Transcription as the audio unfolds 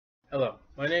Hello,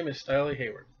 my name is Stylie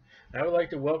Hayward, and I would like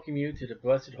to welcome you to the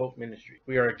Blessed Hope Ministry.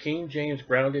 We are a King James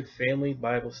grounded family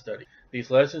Bible study. These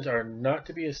lessons are not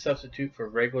to be a substitute for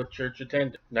regular church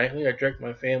attendance. Nightly, I direct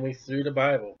my family through the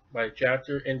Bible by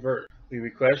chapter and verse. We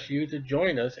request you to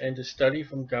join us and to study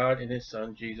from God and His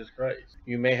Son, Jesus Christ.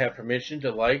 You may have permission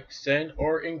to like, send,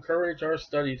 or encourage our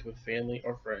studies with family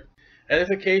or friends.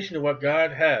 Edification of what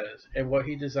God has and what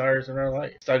He desires in our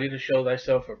life. Study to show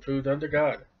thyself approved unto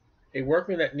God, a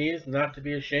workman that needeth not to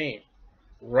be ashamed,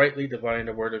 rightly dividing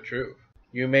the word of truth.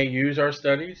 You may use our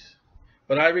studies,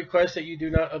 but I request that you do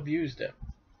not abuse them.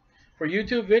 For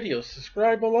YouTube videos,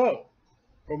 subscribe below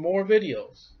for more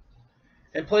videos,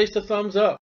 and place the thumbs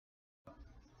up,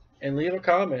 and leave a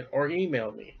comment or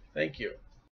email me. Thank you.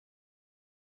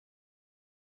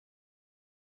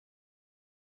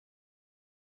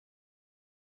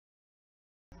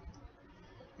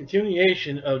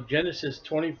 Continuation of Genesis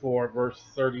 24, verse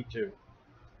 32.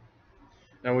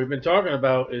 Now we've been talking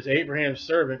about is Abraham's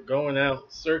servant going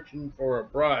out searching for a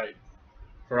bride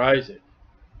for Isaac.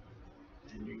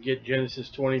 And you get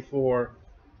Genesis 24,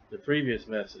 the previous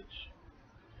message.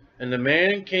 And the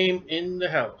man came in the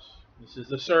house. This is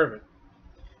the servant.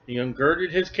 He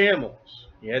ungirded his camels.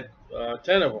 He had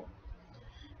 10 of them.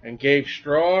 And gave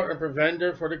straw and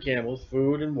provender for the camels,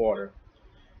 food and water.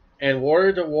 And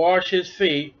water to wash his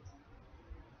feet.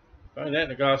 Find that in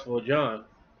the Gospel of John.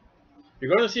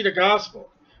 You're going to see the gospel.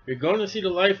 You're going to see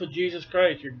the life of Jesus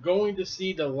Christ. You're going to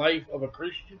see the life of a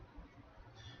Christian.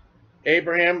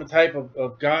 Abraham, a type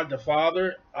of God the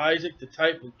Father. Isaac, the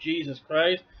type of Jesus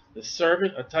Christ. The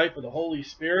servant, a type of the Holy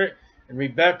Spirit. And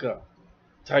Rebekah,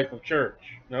 type of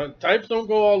church. Now, types don't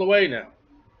go all the way now.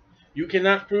 You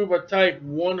cannot prove a type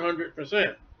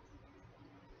 100%.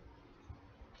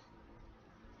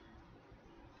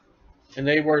 And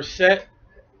they were set,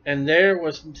 and there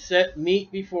was set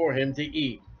meat before him to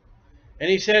eat. And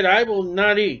he said, I will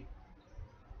not eat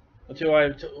until I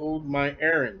have told my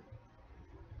errand.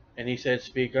 And he said,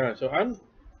 speak on. So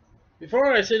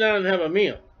before I sit down and have a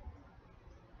meal,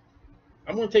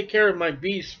 I'm going to take care of my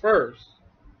beasts first.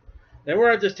 Then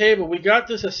we're at this table. We got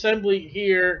this assembly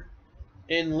here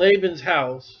in Laban's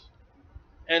house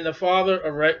and the father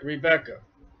of Rebekah.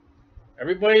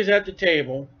 Everybody's at the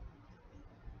table.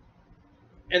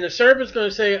 And the servant's going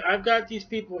to say, I've got these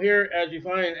people here, as you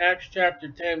find in Acts chapter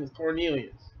 10 with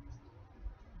Cornelius.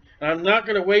 And I'm not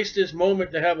going to waste this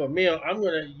moment to have a meal. I'm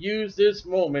going to use this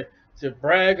moment to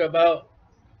brag about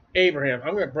Abraham.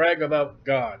 I'm going to brag about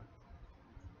God.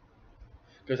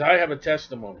 Because I have a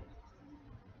testimony.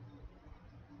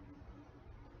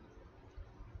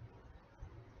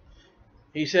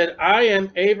 He said, I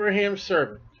am Abraham's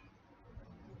servant.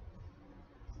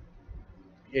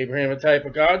 Abraham, a type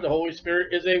of God. The Holy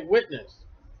Spirit is a witness,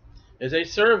 is a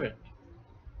servant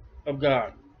of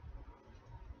God.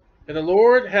 And the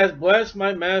Lord has blessed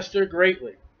my master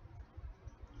greatly.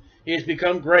 He has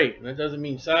become great. And that doesn't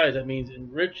mean size. That means in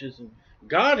riches. And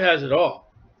God has it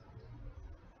all.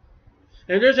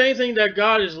 And if there's anything that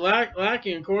God is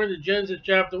lacking, according to Genesis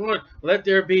chapter 1, let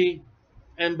there be,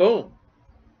 and boom.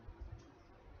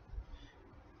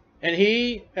 And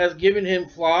he has given him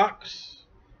flocks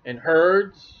and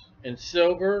herds and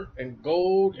silver and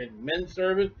gold and men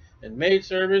servants and maid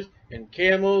servants and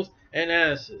camels and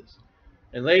asses.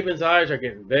 And Laban's eyes are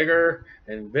getting bigger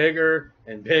and bigger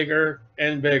and bigger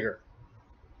and bigger.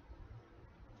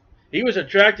 He was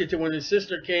attracted to when his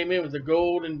sister came in with the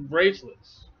golden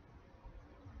bracelets.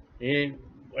 And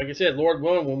like I said, Lord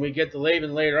willing, when we get to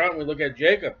Laban later on, we look at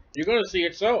Jacob, you're going to see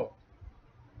it so.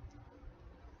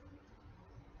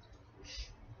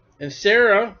 And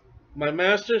Sarah, my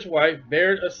master's wife,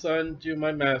 bare a son to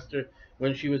my master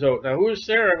when she was old. Now, who is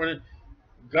Sarah? When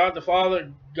God the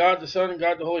Father, God the Son, and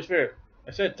God the Holy Spirit.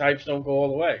 I said types don't go all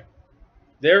the way.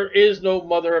 There is no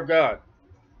mother of God.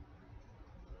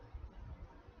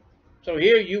 So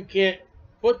here you can't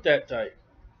put that type.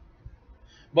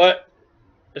 But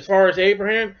as far as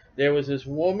Abraham, there was this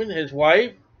woman, his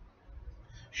wife.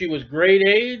 She was great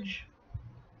age,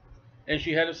 and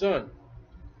she had a son.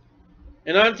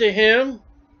 And unto him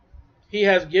he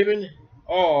has given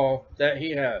all that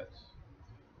he has.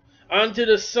 Unto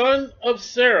the son of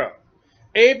Sarah,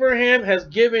 Abraham has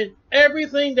given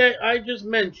everything that I just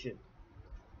mentioned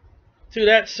to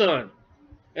that son.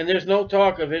 And there's no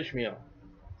talk of Ishmael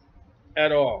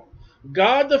at all.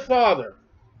 God the Father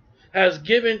has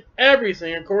given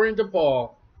everything, according to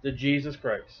Paul, to Jesus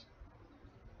Christ.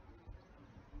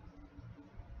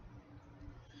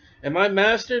 And my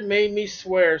master made me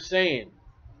swear, saying,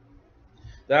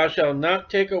 Thou shalt not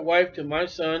take a wife to my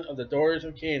son of the daughters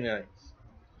of Canaanites,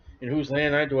 in whose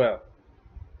land I dwell.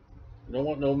 You don't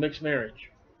want no mixed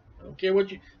marriage.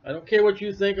 I don't care what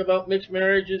you think about mixed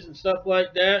marriages and stuff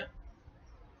like that.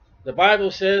 The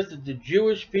Bible says that the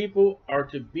Jewish people are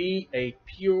to be a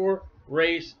pure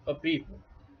race of people.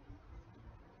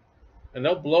 And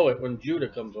they'll blow it when Judah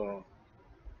comes along.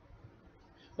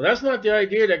 But that's not the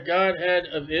idea that God had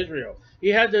of Israel. He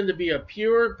had them to be a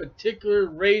pure, particular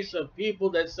race of people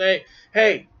that say,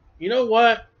 hey, you know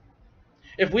what?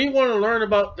 If we want to learn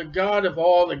about the God of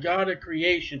all, the God of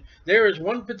creation, there is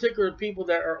one particular people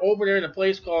that are over there in a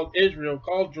place called Israel,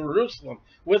 called Jerusalem,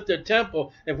 with the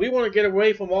temple. If we want to get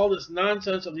away from all this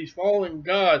nonsense of these fallen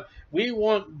gods, we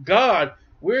want God,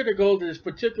 we're to go to this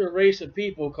particular race of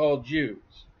people called Jews.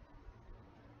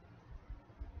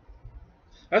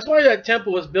 That's why that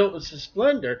temple was built with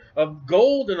splendor of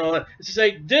gold and all that. It's to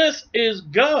say, this is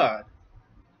God.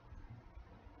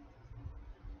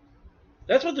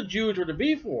 That's what the Jews were to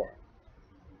be for.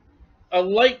 A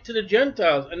light to the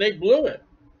Gentiles, and they blew it.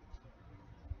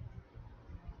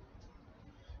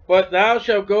 But thou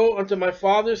shalt go unto my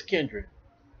father's kindred,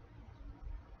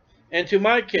 and to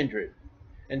my kindred,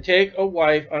 and take a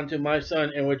wife unto my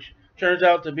son, and which turns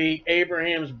out to be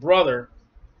Abraham's brother's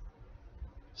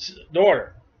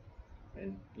daughter.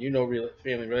 And you know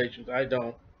family relations, I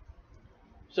don't.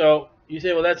 So you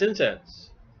say, well, that's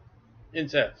incest.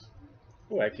 Incest.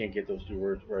 Oh, I can't get those two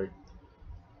words right.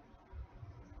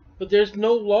 But there's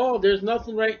no law, there's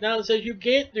nothing right now that says you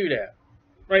can't do that.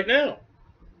 Right now.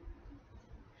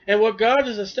 And what God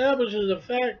is establishing, the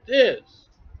fact is,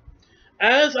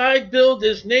 as I build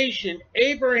this nation,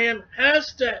 Abraham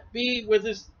has to be with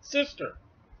his sister.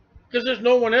 Because there's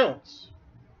no one else.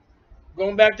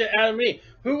 Going back to Adam and Eve.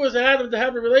 Who was Adam to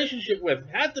have a relationship with?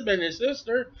 Had to have been his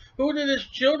sister. Who did his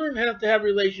children have to have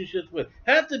relationships with?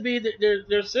 Had to be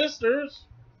their sisters.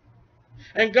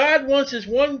 And God wants his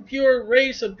one pure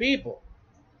race of people.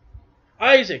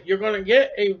 Isaac, you're going to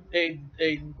get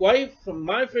a wife from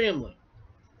my family.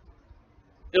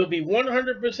 It'll be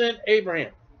 100%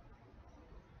 Abraham.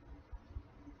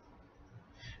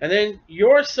 And then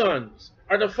your sons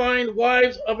are to find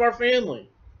wives of our family.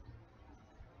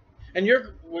 And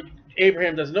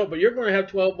Abraham doesn't know, but you're going to have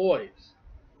 12 boys.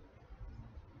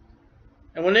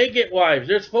 And when they get wives,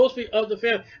 they're supposed to be of the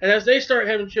family. And as they start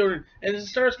having children, and it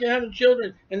starts having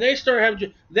children, and they start having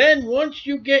children, then once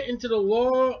you get into the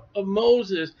law of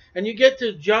Moses, and you get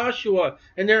to Joshua,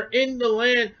 and they're in the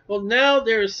land, well, now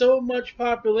there is so much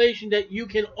population that you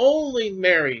can only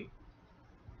marry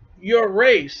your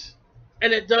race,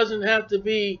 and it doesn't have to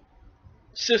be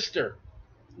sister,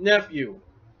 nephew,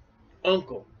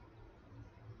 uncle.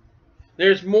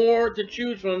 There's more to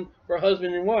choose from for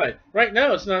husband and wife. Right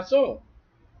now, it's not so.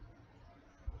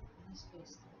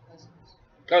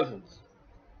 Cousins.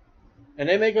 And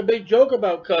they make a big joke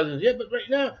about cousins. Yeah, but right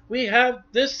now, we have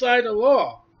this side of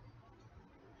law.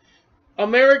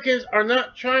 Americans are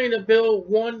not trying to build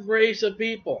one race of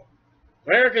people.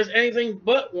 America's anything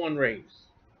but one race.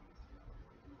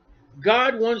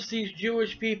 God wants these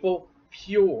Jewish people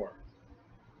pure.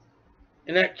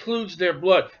 And that includes their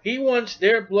blood. He wants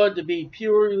their blood to be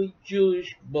purely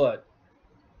Jewish blood.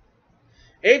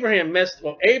 Abram messed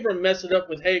it up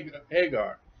with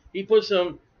Hagar. He put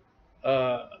some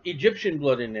Egyptian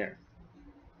blood in there.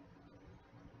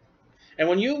 And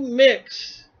when you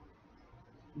mix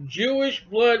Jewish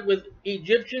blood with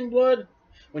Egyptian blood,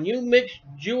 when you mix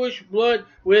Jewish blood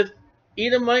with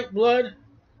Edomite blood,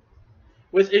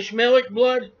 with Ishmaelic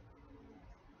blood,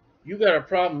 you got a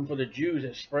problem for the Jews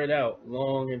that spread out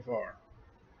long and far.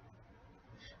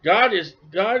 God is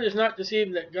not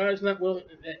deceived, that God is not willing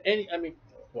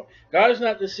God is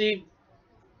not deceived.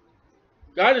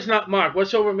 God is not mocked.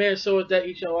 Whatsoever man soweth, that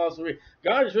he shall also reap.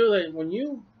 God is really like, when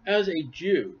you, as a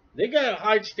Jew, they got a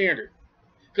high standard.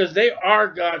 Because they are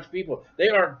God's people. They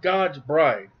are God's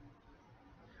bride.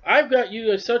 I've got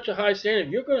you at such a high standard.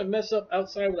 If you're going to mess up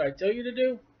outside what I tell you to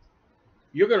do,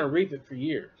 you're going to reap it for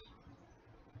years.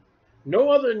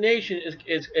 No other nation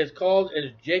is called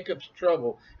as Jacob's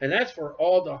trouble. And that's for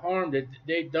all the harm that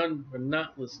they've done for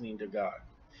not listening to God.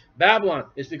 Babylon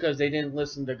is because they didn't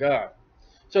listen to God.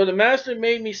 So the master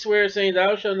made me swear, saying,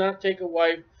 Thou shalt not take a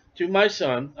wife to my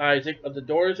son Isaac of the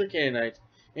daughters of Canaanites,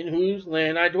 in whose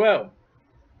land I dwell.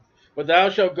 But thou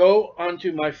shalt go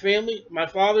unto my family, my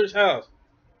father's house.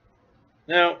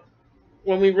 Now,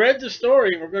 when we read the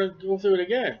story, we're going to go through it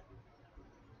again.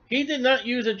 He did not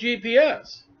use a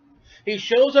GPS. He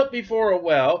shows up before a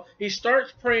well. He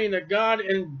starts praying to God,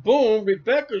 and boom,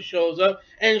 Rebekah shows up,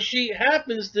 and she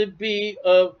happens to be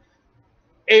of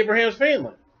Abraham's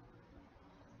family.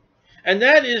 And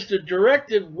that is the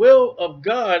directed will of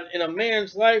God in a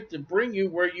man's life to bring you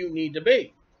where you need to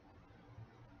be.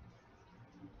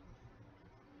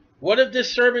 What if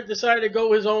this servant decided to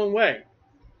go his own way?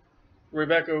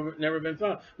 Rebekah would never been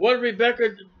found. What if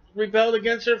Rebekah rebelled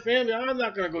against her family? I'm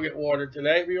not going to go get water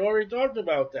today. We already talked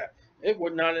about that. It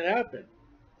would not have happened.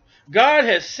 God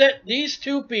has set these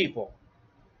two people,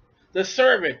 the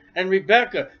servant and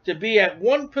Rebekah, to be at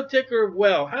one particular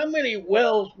well. How many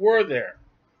wells were there?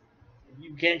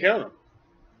 You can't count them.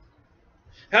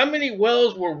 How many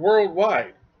wells were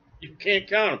worldwide? You can't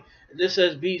count them. This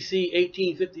says BC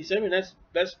 1857. That's the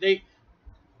best date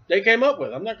they came up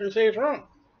with. I'm not going to say it's wrong.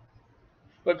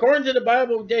 But according to the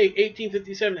Bible date,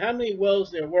 1857, how many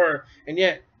wells there were, and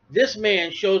yet this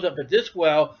man shows up at this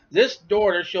well, this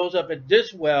daughter shows up at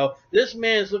this well, this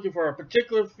man's looking for a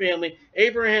particular family.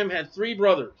 Abraham had 3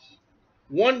 brothers.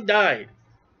 One died.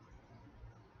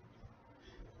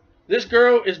 This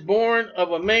girl is born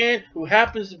of a man who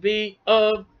happens to be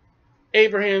of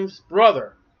Abraham's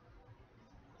brother.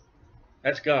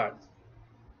 That's God.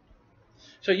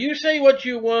 So you say what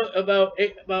you want about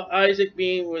Isaac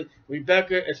being with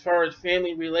Rebekah as far as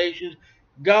family relations.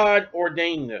 God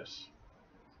ordained this.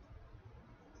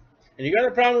 And you got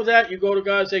a problem with that, you go to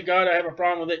God and say, God, I have a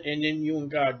problem with it, and then you and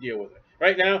God deal with it.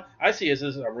 Right now, I see this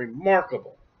as a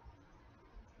remarkable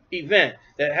event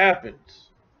that happens.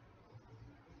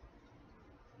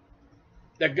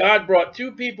 That God brought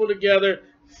 2 people together,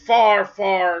 far,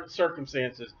 far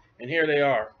circumstances, and here they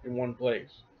are in one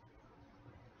place.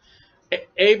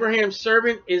 Abraham's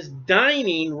servant is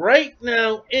dining right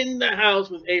now in the house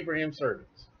with Abraham's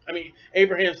servants.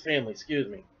 Abraham's family, excuse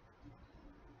me.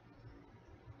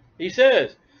 He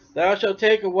says, thou shalt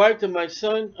take a wife to my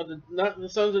son, not the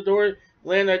sons of the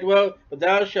land I dwell, but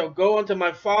thou shalt go unto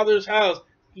my father's house.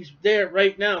 He's there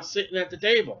right now, sitting at the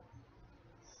table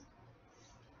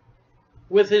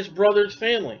with his brother's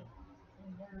family.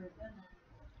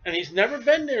 And he's never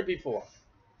been there before.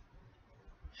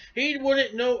 He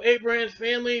wouldn't know Abraham's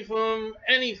family from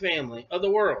any family of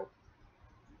the world.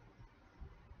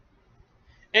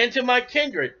 And to my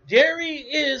kindred, there he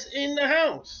is in the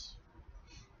house,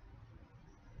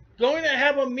 going to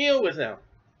have a meal with them.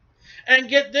 And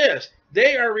get this,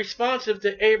 they are responsive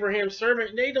to Abraham's servant,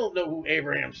 and they don't know who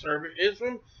Abraham's servant is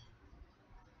from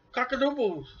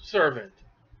Cockadoodle's servant.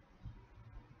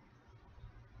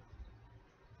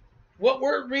 What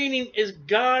we're reading is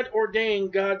God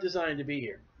ordained, God designed to be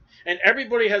here. And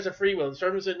everybody has a free will. The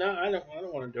servant said, no, I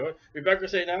don't want to do it. Rebekah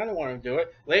said, no, I don't want to do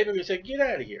it. Laban would say, get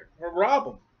out of here, or rob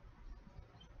him.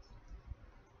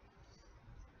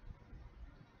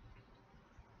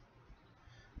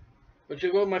 But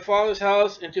you go to my father's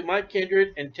house and to my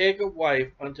kindred and take a wife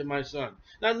unto my son.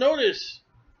 Now notice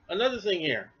another thing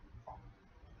here.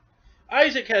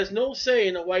 Isaac has no say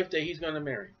in the wife that he's going to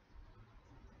marry.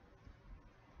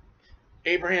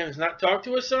 Abraham has not talked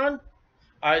to his son.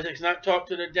 Isaac's not talked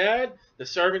to the dad. The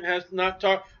servant has not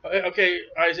talked. Okay,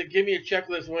 Isaac, give me a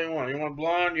checklist. What do you want? You want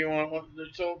blonde? You want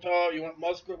so tall? You want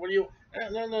muscular? What do you?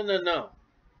 No.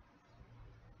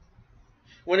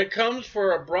 When it comes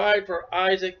for a bride for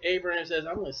Isaac, Abraham says,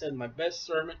 I'm going to send my best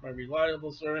servant, my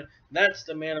reliable servant. That's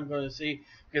the man I'm going to see.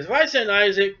 Because if I send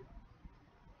Isaac,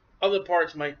 other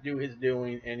parts might do his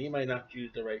doing, and he might not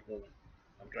choose the right woman.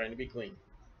 I'm trying to be clean.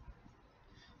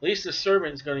 At least the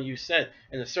servant's going to use scent,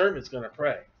 and the servant's going to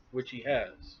pray, which he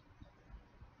has.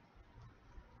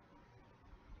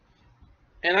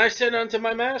 And I said unto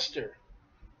my master,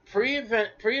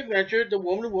 Pre-adventure, the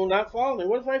woman will not follow me.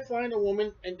 What if I find a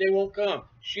woman and they won't come?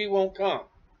 She won't come.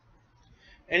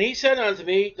 And he said unto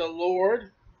me, the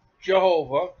Lord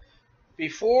Jehovah,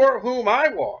 before whom I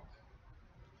walk,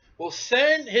 will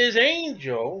send his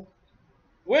angel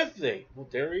with thee. Well,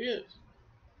 there he is.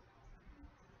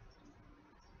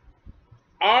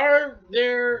 Are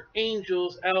there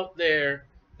angels out there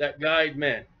that guide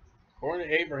men? According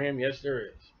to Abraham, yes, there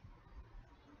is.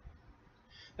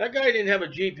 That guy didn't have a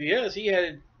GPS. He had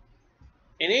an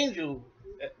angel.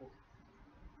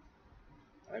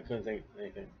 I couldn't think of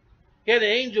anything. He had an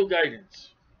angel guidance.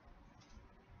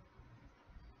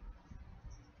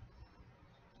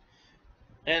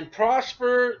 And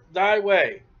prosper thy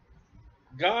way.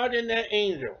 God and that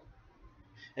angel.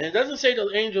 And it doesn't say the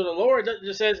angel of the Lord. It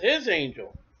just says his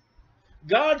angel.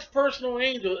 God's personal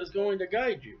angel is going to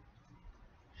guide you.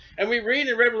 And we read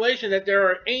in Revelation that there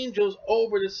are angels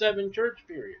over the 7 church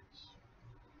periods.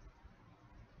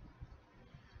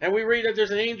 And we read that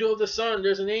there's an angel of the sun,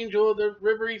 there's an angel of the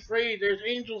river Euphrates, there's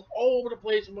angels all over the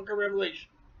place in the book of Revelation.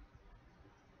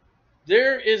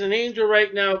 There is an angel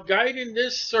right now guiding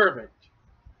this servant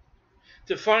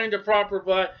to find a proper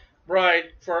bride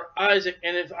for Isaac.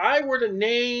 And if I were to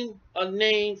name a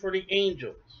name for the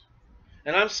angels,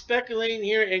 and I'm speculating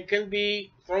here and can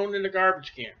be thrown in the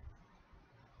garbage can,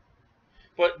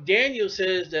 But Daniel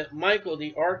says that Michael,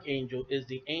 the archangel, is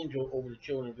the angel over the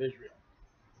children of Israel.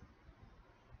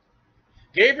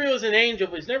 Gabriel is an angel,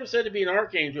 but he's never said to be an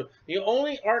archangel. The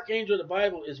only archangel in the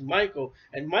Bible is Michael,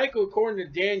 and Michael, according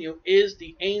to Daniel, is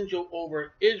the angel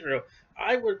over Israel.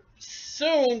 I would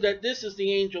assume that this is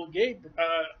the angel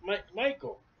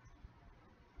Michael,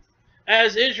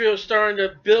 as Israel is starting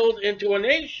to build into a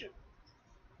nation.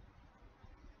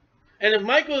 And if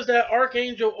Michael is that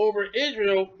archangel over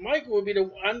Israel, Michael would be the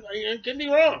one. I could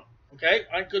be wrong, okay?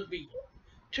 I could be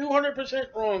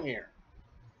 200% wrong here.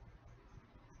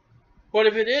 But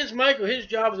if it is Michael, his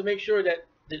job is to make sure that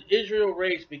the Israel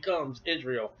race becomes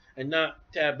Israel and not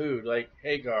tabooed like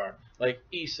Hagar, like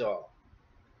Esau,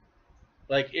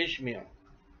 like Ishmael.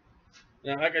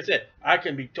 Now, like I said, I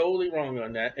can be totally wrong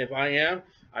on that. If I am,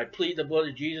 I plead the blood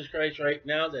of Jesus Christ right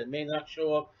now that it may not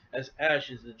show up as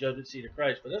ashes at the judgment seat of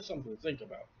Christ. But that's something to think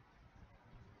about.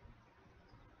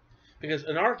 Because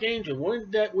an archangel,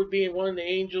 wouldn't that would be one of the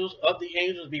angels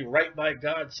be right by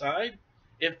God's side?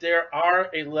 If there are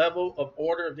a level of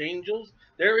order of angels,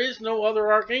 there is no other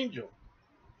archangel.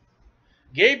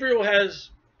 Gabriel has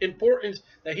importance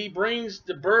that he brings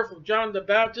the birth of John the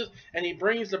Baptist and he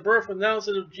brings the birth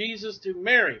announcement of Jesus to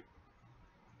Mary.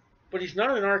 But he's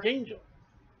not an archangel.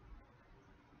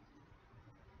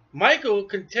 Michael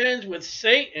contends with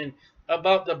Satan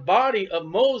about the body of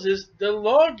Moses, the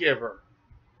lawgiver.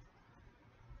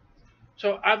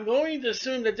 So I'm going to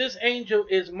assume that this angel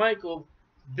is Michael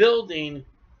building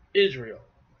Israel.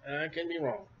 And I can be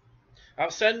wrong. I'll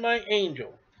send my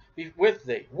angel with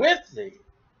thee,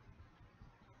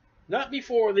 not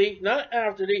before thee, not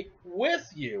after thee,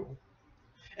 with you,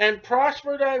 and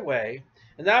prosper thy way,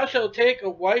 and thou shalt take a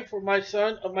wife for my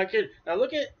son of my kid. Now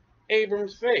look at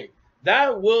Abram's faith.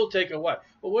 Thou will take a wife.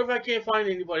 Well, what if I can't find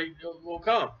anybody who will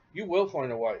come? You will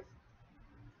find a wife.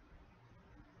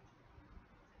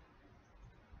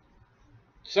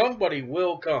 Somebody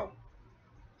will come.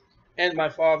 And my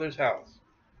father's house.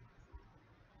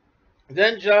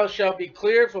 Then thou shalt be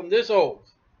cleared from this oath,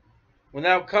 when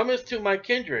thou comest to my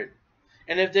kindred,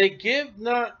 and if they give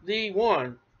not thee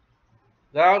one,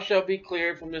 thou shalt be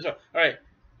cleared from this oath. All right,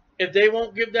 if they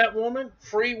won't give that woman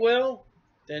free will,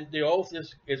 then the oath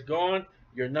is gone.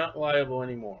 You're not liable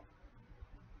anymore.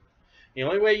 The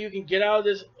only way you can get out of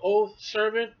this oath,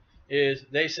 servant, is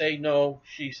they say no,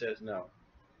 she says no.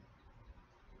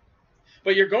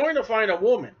 But you're going to find a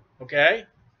woman. Okay?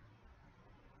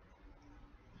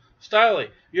 Stiley,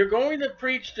 you're going to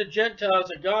preach to Gentiles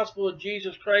the gospel of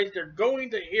Jesus Christ. They're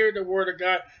going to hear the word of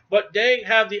God, but they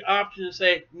have the option to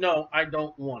say, no, I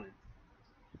don't want it.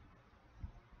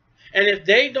 And if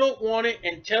they don't want it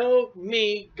and tell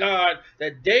me, God,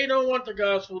 that they don't want the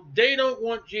gospel, they don't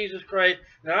want Jesus Christ,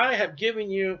 then I have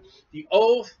given you the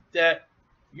oath that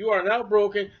you are now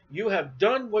broken. You have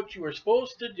done what you were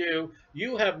supposed to do.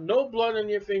 You have no blood on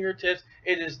your fingertips.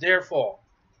 It is their fault.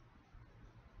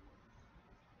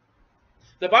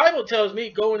 The Bible tells me,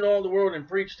 go into all the world and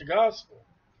preach the gospel.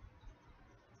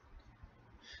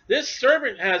 This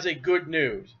servant has a good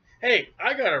news. Hey,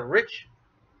 I got a rich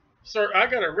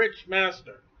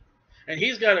master. And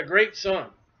he's got a great son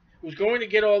who's going to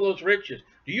get all those riches.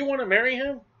 Do you want to marry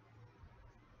him?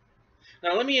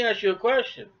 Now let me ask you a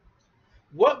question.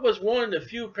 What was one of the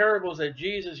few parables that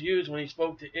Jesus used when he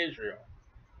spoke to Israel?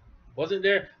 Wasn't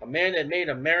there a man that made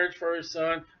a marriage for his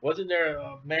son? Wasn't there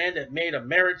a man that made a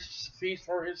marriage feast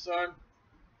for his son?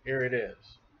 Here it is.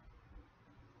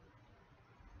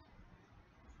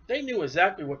 They knew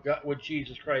exactly what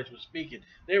Jesus Christ was speaking.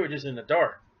 They were just in the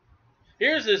dark.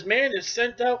 Here's this man that's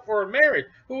sent out for a marriage.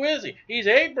 Who is he? He's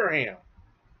Abraham.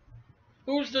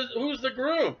 Who's the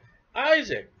groom?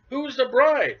 Isaac. Who's the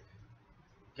bride?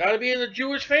 Got to be in the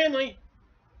Jewish family.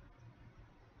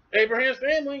 Abraham's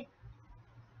family.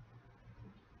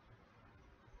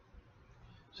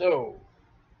 So,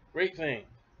 great thing.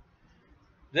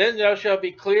 Then thou shalt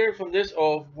be cleared from this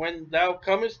oath when thou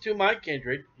comest to my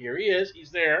kindred. Here he is.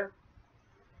 He's there.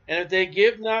 And if they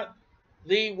give not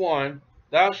thee one,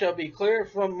 thou shalt be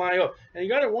cleared from my oath. And you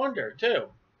got to wonder, too.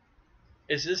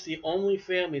 Is this the only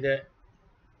family that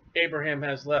Abraham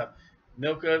has left?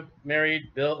 Milcah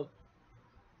married, Bill.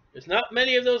 There's not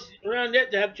many of those around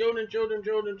yet that have children.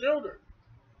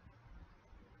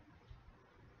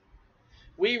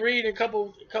 We read a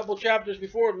couple chapters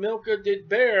before Milcah did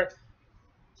bear.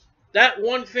 That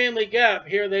one family gap,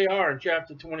 here they are in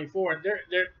chapter 24.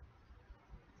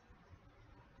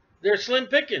 They're slim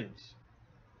pickings.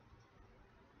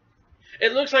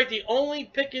 It looks like the only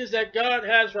pickings that God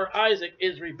has for Isaac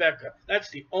is Rebekah.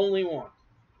 That's the only one.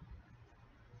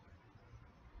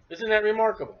 Isn't that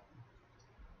remarkable?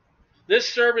 This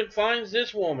servant finds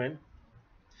this woman,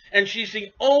 And she's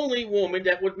the only woman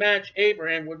that would match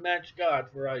Abraham, would match God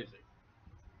for Isaac.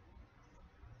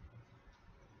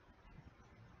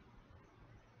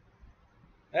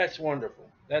 That's wonderful.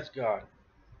 That's God.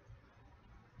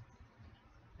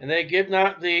 And they give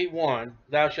not thee one,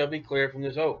 thou shalt be cleared from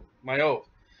this oath, my oath.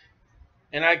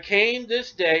 And I came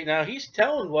this day, now he's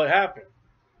telling what happened.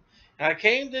 And I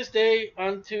came this day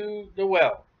unto the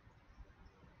well,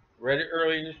 read it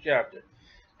early in this chapter,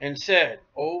 and said,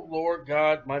 O Lord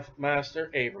God, my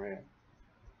master Abraham.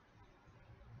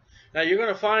 Now you're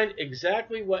going to find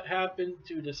exactly what happened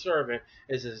to the servant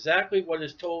is exactly what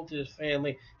is told to his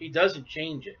family. He doesn't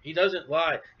change it. He doesn't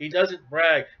lie. He doesn't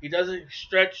brag. He doesn't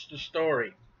stretch the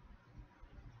story.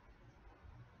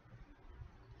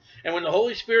 And when the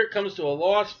Holy Spirit comes to a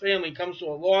lost family, comes to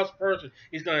a lost person,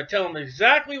 he's going to tell them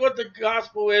exactly what the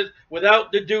gospel is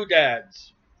without the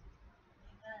doodads.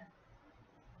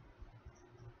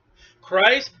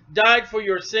 Christ died for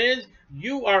your sins.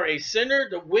 You are a sinner.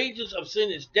 The wages of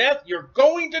sin is death. You're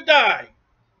going to die.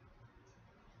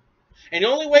 And the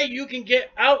only way you can get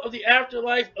out of the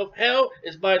afterlife of hell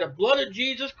is by the blood of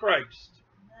Jesus Christ.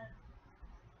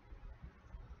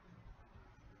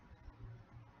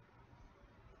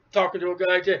 Talking to a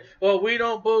guy said, well, we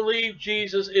don't believe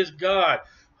Jesus is God.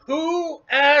 Who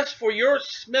asked for your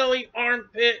smelly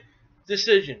armpit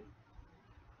decision?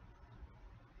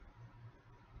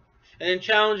 And then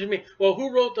challenging me, well,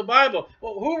 who wrote the Bible?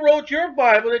 Well, who wrote your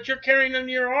Bible that you're carrying in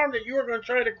your arm that you were going to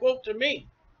try to quote to me?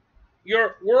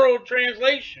 Your world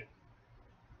translation.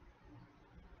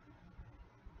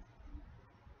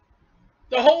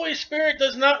 The Holy Spirit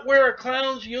does not wear a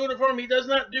clown's uniform. He does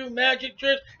not do magic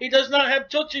tricks. He does not have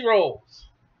Tootsie Rolls.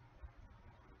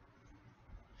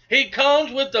 He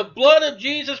comes with the blood of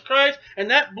Jesus Christ, and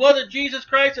that blood of Jesus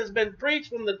Christ has been preached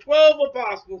from the 12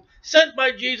 apostles sent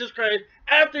by Jesus Christ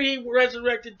after he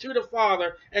resurrected to the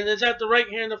Father and is at the right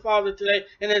hand of the Father today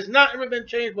and has not ever been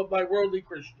changed but by worldly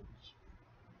Christians.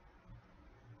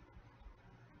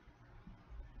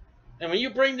 And when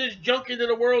you bring this junk into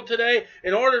the world today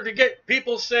in order to get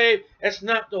people saved, that's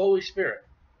not the Holy Spirit.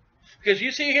 Because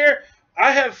you see here,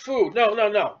 I have food.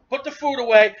 No. Put the food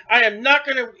away. I am not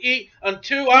going to eat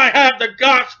until I have the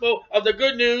gospel of the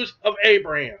good news of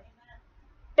Abraham.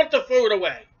 Put the food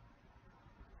away.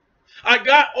 I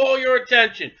got all your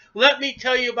attention. Let me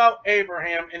tell you about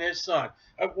Abraham and his son.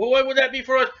 What would that be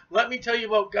for us? Let me tell you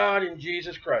about God and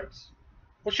Jesus Christ.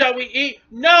 Well, shall we eat?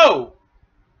 No.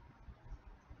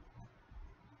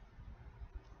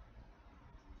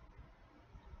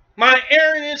 My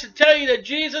errand is to tell you that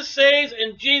Jesus saves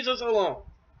and Jesus alone.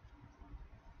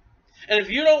 And if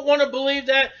you don't want to believe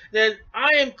that, then I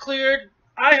am cleared.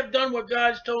 I have done what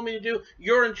God's told me to do.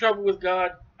 You're in trouble with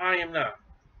God. I am not.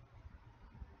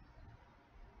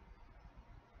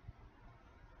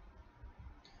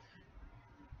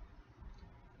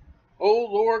 O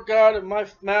Lord God of my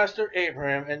master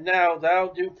Abraham, and now thou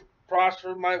do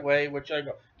prosper my way, which I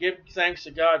go. Give thanks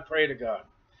to God, pray to God.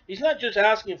 He's not just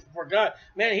asking for God.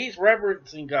 Man, he's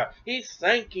reverencing God. He's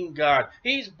thanking God.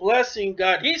 He's blessing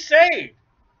God. He's saved.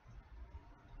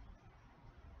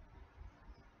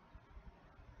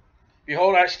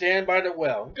 Behold, I stand by the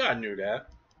well. God knew that.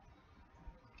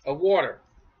 Of water.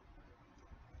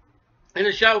 And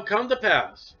it shall come to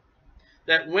pass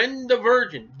that when the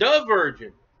virgin,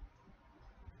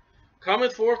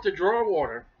 cometh forth to draw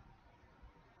water,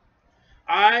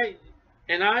 I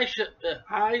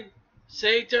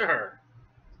say to her,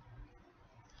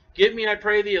 give me, I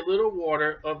pray thee, a little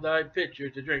water of thy pitcher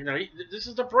to drink. Now, this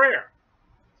is the prayer.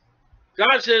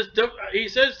 God says, he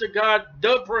says to God,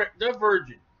 the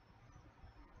virgin.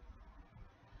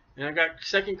 And I got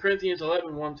 2 Corinthians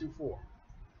 11, 1 through 4.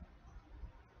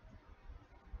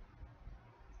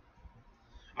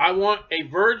 I want a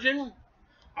virgin.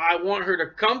 I want her to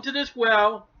come to this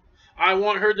well. I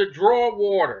want her to draw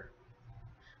water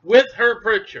with her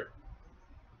pitcher.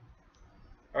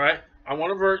 All right. I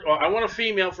want a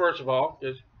female first of all,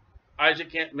 because Isaac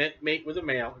can't mate with a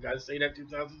male. I got to say that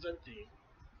 2017.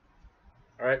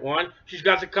 All right. 1. She's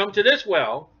got to come to this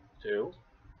well. 2.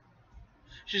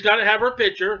 She's got to have her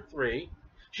pitcher. 3.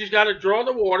 She's got to draw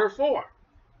the water. 4.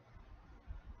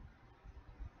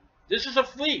 This is a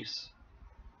fleece.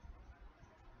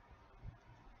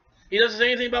 He doesn't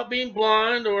say anything about being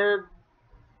blonde or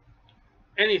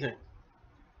anything.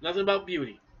 Nothing about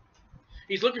beauty.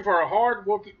 He's looking for a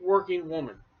hard-working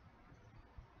woman.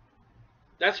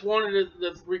 That's one of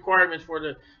the requirements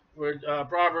for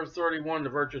Proverbs 31, the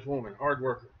virtuous woman, hard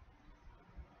worker.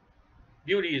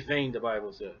 Beauty is vain, the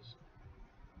Bible says.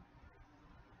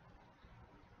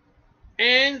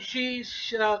 And she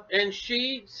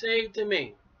say to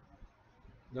me,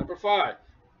 number 5,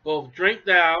 both drink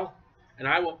thou, and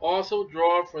I will also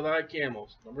draw for thy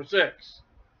camels. Number 6.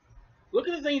 Look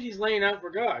at the things he's laying out for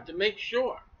God to make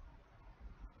sure.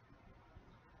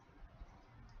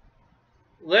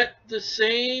 Let the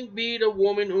same be the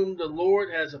woman whom the Lord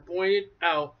has appointed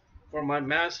out for my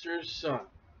master's son.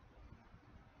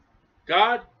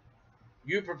 God,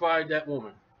 you provide that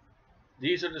woman.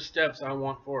 These are the steps I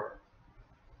want for her.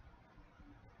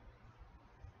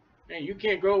 And you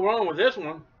can't go wrong with this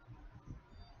one.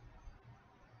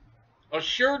 A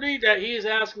surety that he is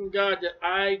asking God that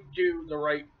I do the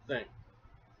right thing.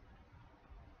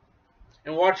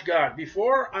 And watch God.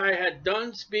 Before I had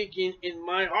done speaking in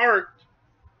my heart,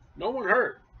 no one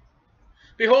heard.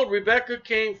 Behold, Rebekah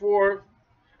came forth.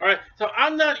 All right, so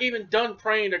I'm not even done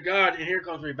praying to God, and here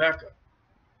comes Rebekah.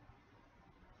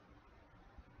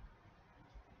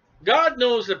 God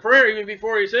knows the prayer even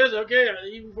before he says, okay,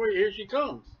 even before here she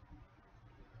comes.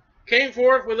 Came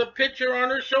forth with a pitcher on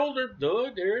her shoulder.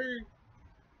 Duh, there.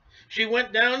 She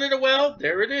went down to the well.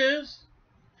 There it is.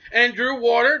 And drew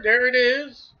water. There it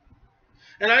is.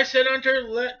 And I said unto her,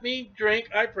 let me drink,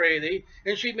 I pray thee.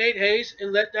 And she made haste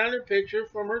and let down her pitcher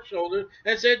from her shoulder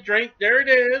and said, drink. There it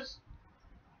is.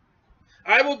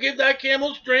 I will give thy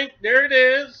camels drink. There it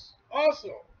is.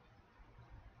 Also.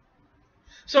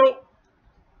 So,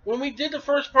 when we did the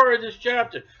first part of this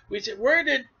chapter, we said, where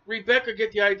did Rebekah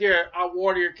get the idea, I'll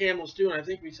water your camels too? And I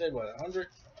think we said, what, 100,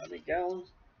 how many gallons?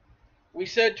 We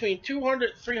said between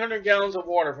 200 300 gallons of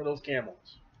water for those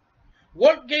camels.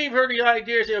 What gave her the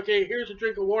idea to say, okay, here's a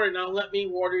drink of water, now let me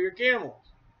water your camels?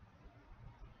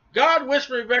 God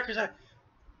whispered to Rebekah, said,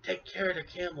 take care of the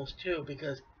camels too,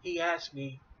 because he asked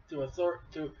me to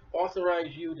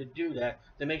authorize you to do that,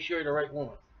 to make sure you're the right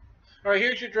woman. All right,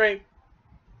 here's your drink.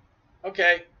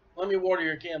 Okay, let me water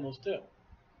your camels too.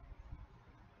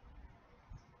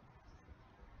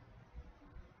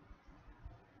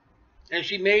 And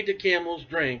she made the camels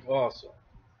drink also.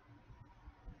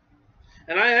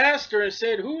 And I asked her and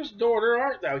said, whose daughter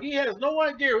art thou? He has no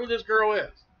idea who this girl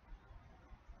is.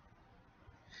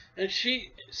 And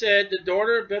she said, the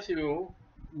daughter of Bethuel,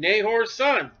 Nahor's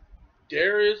son.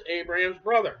 There is Abraham's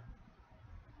brother,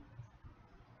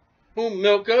 whom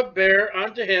Milcah bare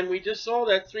unto him. We just saw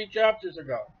that 3 chapters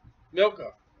ago.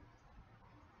 Milcah.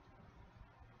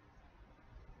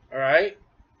 All right.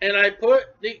 And I put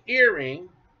the earring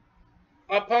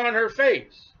upon her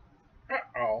face.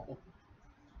 Uh-oh.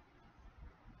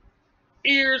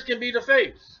 Ears can be the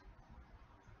face.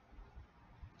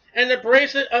 And the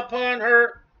bracelet upon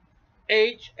her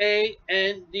hands.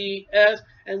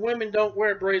 And women don't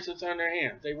wear bracelets on their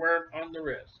hands. They wear them on the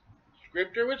wrist.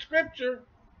 Scripture with scripture.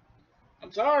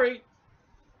 I'm sorry.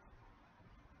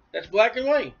 That's black and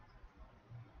white.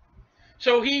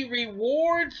 So he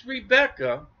rewards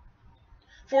Rebekah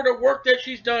for the work that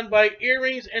she's done by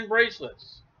earrings and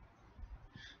bracelets.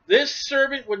 This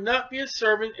servant would not be a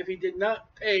servant if he did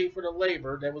not pay for the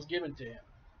labor that was given to him.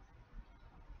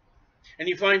 And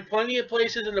you find plenty of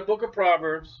places in the book of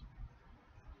Proverbs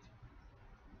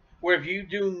where if you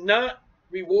do not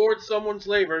reward someone's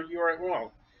labor, you are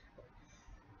wrong.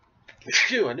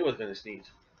 Phew, I knew I was going to sneeze.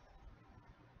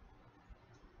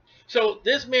 So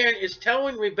this man is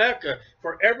telling Rebekah,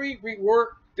 for every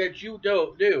work that you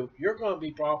do, you're going to be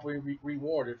properly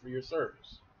rewarded for your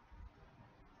service.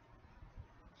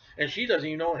 And she doesn't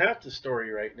even know half the story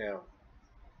right now.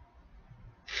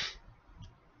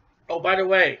 Oh, by the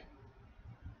way,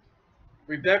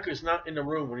 Rebekah's not in the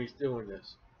room when he's doing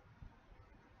this.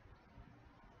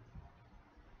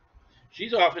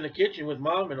 She's off in the kitchen with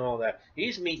mom and all that.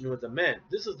 He's meeting with the men.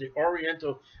 This is the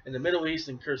Oriental and the Middle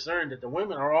Eastern concern that the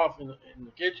women are off in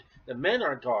the kitchen. The men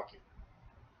aren't talking.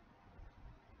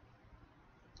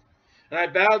 And I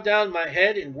bowed down my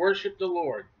head and worshiped the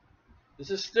Lord.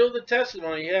 This is still the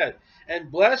testimony he had.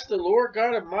 And blessed the Lord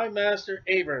God of my master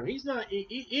Abraham.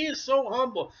 He is so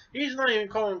humble. He's not even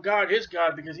calling God his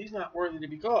God because he's not worthy to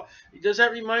be called. Does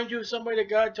that remind you of somebody that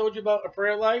God told you about a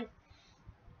prayer life?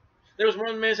 There was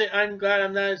one man say, I'm God,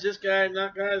 I'm not as this guy, I'm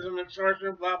not God, I'm not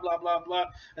sorcerer, blah, blah, blah, blah.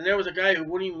 And there was a guy who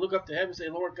wouldn't even look up to heaven and say,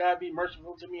 Lord God, be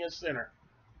merciful to me, a sinner.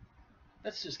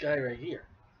 That's this guy right here.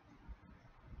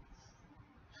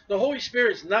 The Holy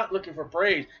Spirit's not looking for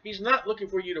praise. He's not looking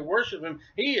for you to worship him.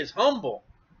 He is humble.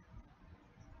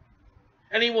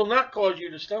 And he will not cause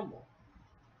you to stumble.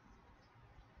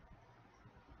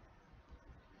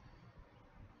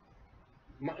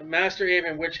 Master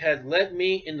Abraham, which had led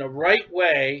me in the right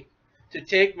way to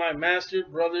take my master's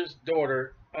brother's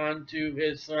daughter unto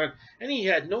his son. And he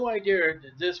had no idea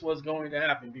that this was going to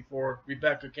happen before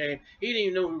Rebekah came. He didn't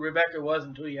even know who Rebekah was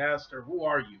until he asked her, who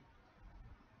are you?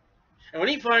 And when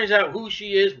he finds out who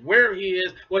she is, where he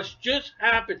is, what's just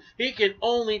happened, he can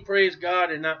only praise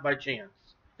God and not by chance.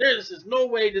 There is no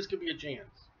way this could be a chance.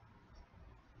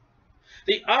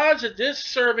 The odds that this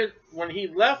servant, when he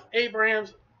left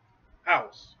Abraham's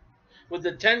house with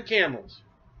the 10 camels,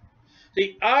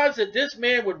 the odds that this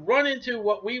man would run into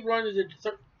what we run into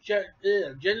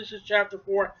Genesis chapter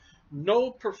 4,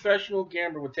 no professional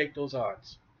gambler would take those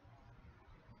odds.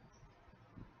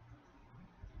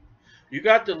 You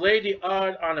got to lay the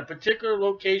odd on a particular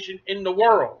location in the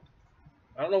world.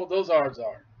 I don't know what those odds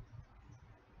are.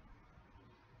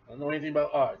 I don't know anything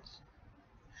about odds.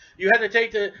 You had to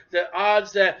take the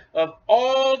odds that of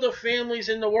all the families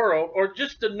in the world, or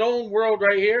just the known world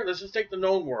right here. Let's just take the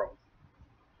known world.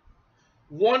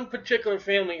 One particular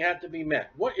family had to be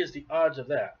met. What is the odds of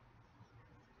that?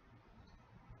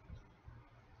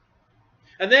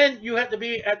 And then you had to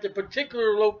be at the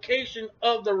particular location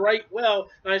of the right well.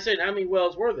 And I said, how many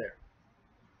wells were there?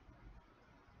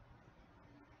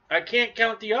 I can't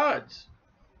count the odds.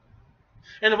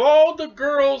 And of all the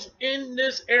girls in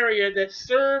this area that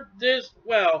served this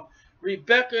well,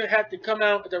 Rebekah had to come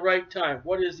out at the right time.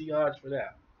 What is the odds for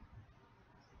that?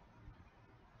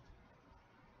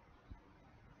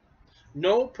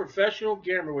 No professional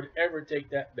gambler would ever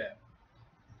take that bet.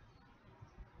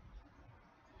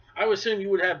 I would assume you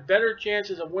would have better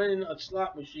chances of winning a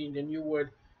slot machine than you would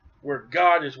where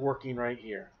God is working right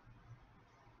here.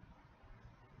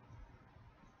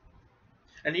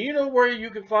 And do you know where you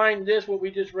can find this, what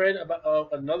we just read about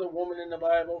another woman in the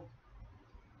Bible?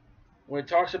 When it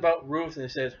talks about Ruth and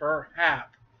it says her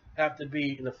hap have to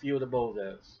be in the field of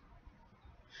Boaz.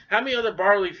 How many other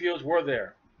barley fields were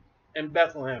there in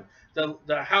Bethlehem?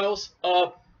 The house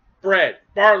of bread,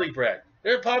 barley bread.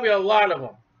 There are probably a lot of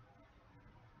them.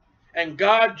 And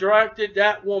God directed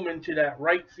that woman to that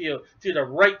right field, to the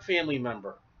right family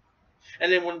member. And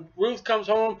then when Ruth comes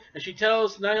home and she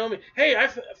tells Naomi, hey, I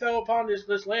fell upon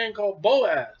this land called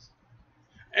Boaz.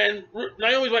 And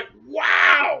Naomi's like,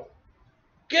 wow,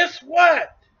 guess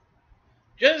what?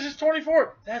 Genesis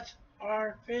 24, that's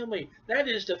our family. That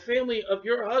is the family of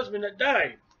your husband that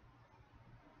died.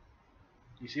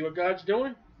 You see what God's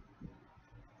doing?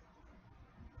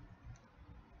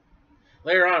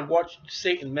 Later on, watch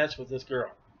Satan mess with this girl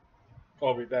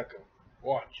called Rebekah.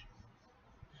 Watch.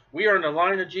 We are in the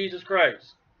line of Jesus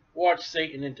Christ. Watch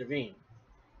Satan intervene.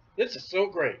 This is so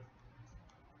great.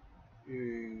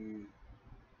 Wait.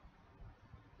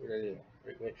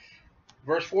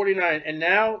 Verse 49. And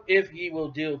now if ye will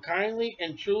deal kindly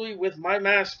and truly with my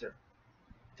master,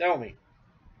 tell me,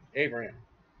 Abraham.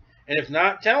 And if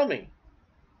not, tell me.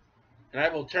 And I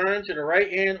will turn to the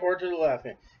right hand or to the left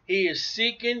hand. He is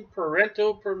seeking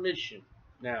parental permission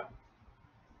now.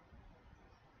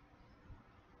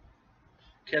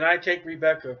 Can I take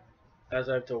Rebekah as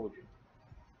I've told you?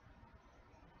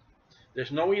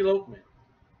 There's no elopement.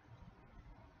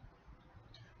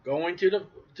 Going to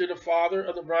the father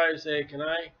of the bride and say, can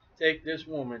I take this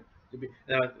woman to be...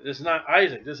 Now, this is not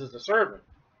Isaac. This is the servant.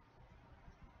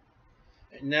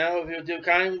 And now, if you'll do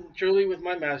kindly and truly with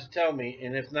my master, tell me.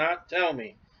 And if not, tell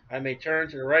me. I may turn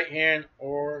to the right hand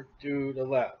or to the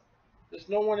left. There's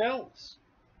no one else.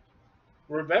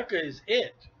 Rebekah is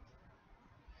it.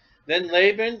 Then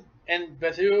Laban and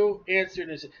Bethuel answered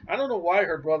and said, I don't know why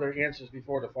her brother answers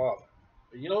before the father.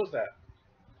 But you notice that.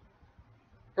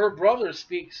 Her brother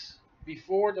speaks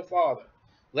before the father.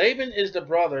 Laban is the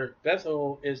brother.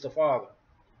 Bethuel is the father.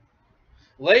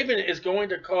 Laban is going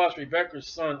to cause Rebekah's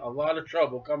son a lot of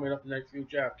trouble coming up in the next few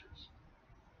chapters.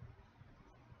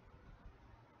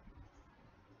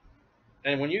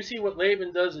 And when you see what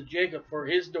Laban does to Jacob for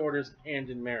his daughter's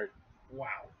hand in marriage, wow.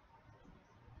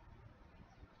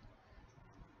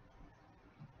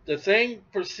 The thing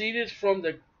proceeded from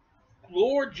the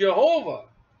Lord Jehovah.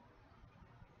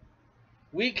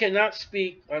 We cannot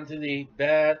speak unto thee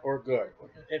bad or good.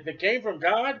 If it came from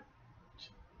God,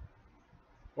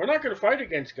 we're not going to fight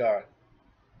against God.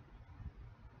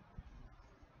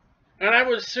 And I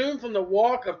would assume from the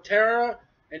walk of Terah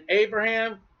and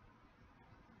Abraham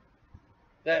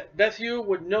that Bethuel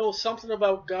would know something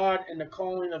about God and the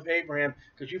calling of Abraham,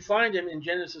 because you find him in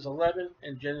Genesis 11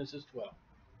 and Genesis 12.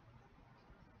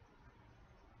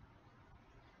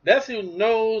 Bethuel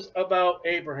knows about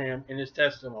Abraham in his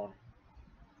testimony.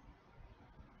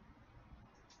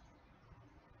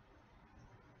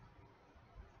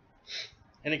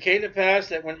 And it came to pass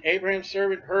that when Abraham's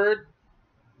servant heard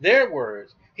their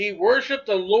words, he worshipped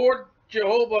the Lord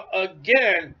Jehovah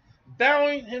again,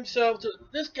 bowing himself to...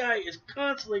 This guy is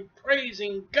constantly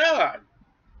praising God.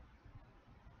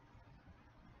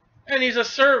 And he's a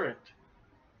servant.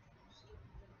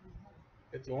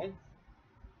 51.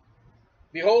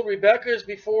 Behold, Rebekah is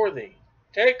before thee.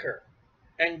 Take her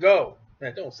and go.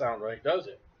 That don't sound right, does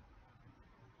it?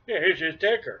 Yeah, here's just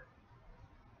take her.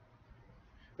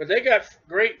 But they got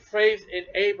great faith in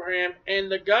Abraham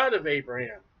and the God of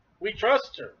Abraham. We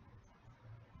trust her.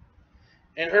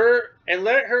 And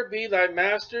let her be thy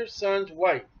master's son's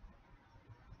wife.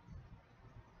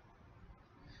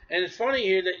 And it's funny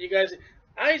here that you guys,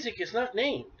 Isaac is not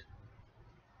named.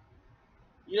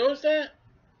 You notice that?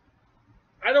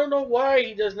 I don't know why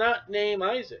he does not name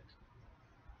Isaac.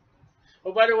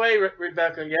 Oh, by the way,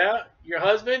 Rebekah, yeah? Your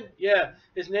husband? Yeah,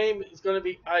 his name is going to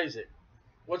be Isaac.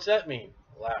 What's that mean?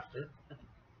 Laughter.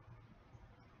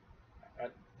 I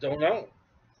don't know.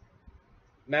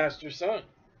 Master's son.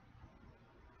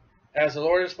 As the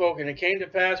Lord has spoken, it came to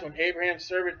pass when Abraham's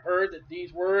servant heard that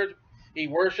these words, he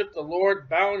worshipped the Lord,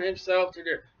 bowing himself to the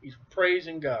earth. He's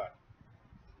praising God.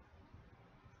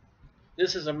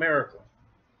 This is a miracle.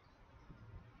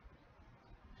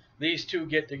 These two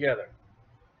get together.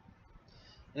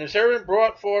 And the servant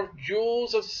brought forth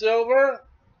jewels of silver.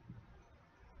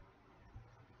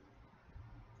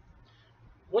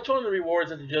 What's one of the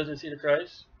rewards of the judgment seat of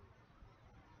Christ?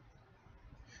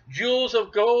 Jewels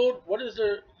of gold. What is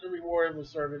the reward of the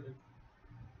servant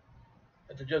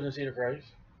at the judgment seat of Christ?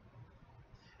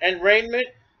 And raiment.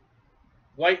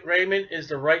 White raiment is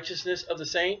the righteousness of the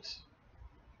saints.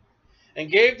 And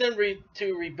gave them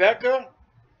to Rebekah.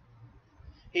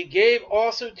 He gave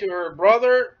also to her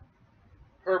brother,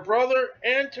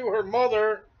 and to her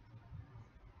mother.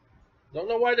 Don't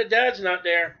know why the dad's not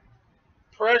there.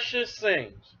 Precious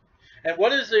things. And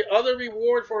what is the other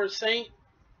reward for a saint?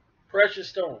 Precious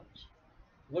stones.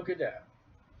 Look at that.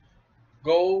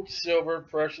 Gold, silver,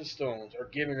 precious stones are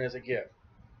given as a gift.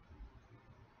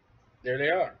 There they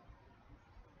are.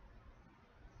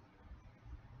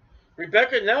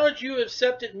 Rebekah, now that you have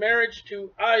accepted marriage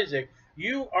to Isaac,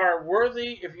 you are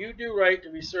worthy, if you do right, to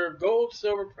receive gold,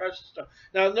 silver, precious stones.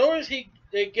 Now notice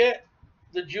they get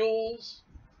the jewels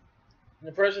and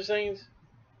the precious things.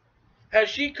 Has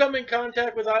she come in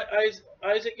contact with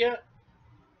Isaac yet?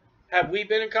 Have we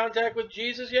been in contact with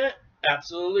Jesus yet?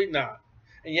 Absolutely not.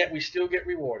 And yet we still get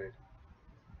rewarded.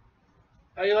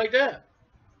 How do you like that?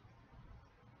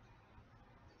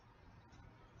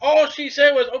 All she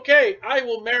said was, okay, I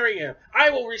will marry him.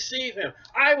 I will receive him.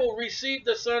 I will receive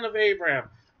the son of Abraham.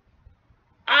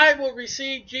 I will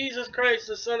receive Jesus Christ,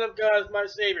 the Son of God, as my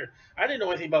Savior. I didn't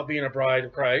know anything about being a bride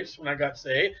of Christ when I got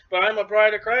saved, but I'm a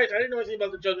bride of Christ. I didn't know anything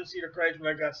about the judgment seat of Christ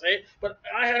when I got saved, but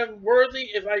I am worthy,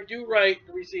 if I do right,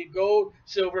 to receive gold,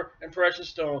 silver, and precious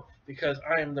stone, because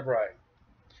I am the bride.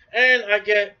 And I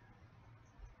get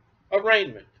a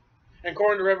raiment. And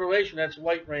according to Revelation, that's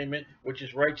white raiment, which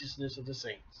is righteousness of the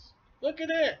saints. Look at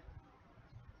it.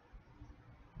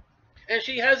 And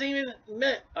she hasn't even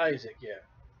met Isaac yet.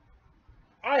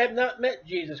 I have not met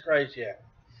Jesus Christ yet.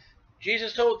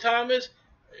 Jesus told Thomas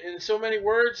in so many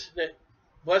words that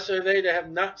blessed are they that have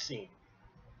not seen.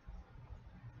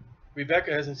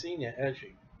 Rebekah hasn't seen yet, has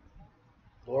she?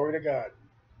 Glory to God.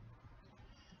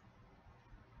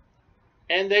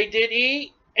 And they did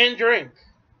eat and drink.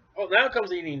 Oh, now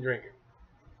comes eating and drinking.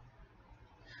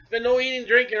 There's been no eating,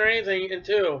 drinking, or anything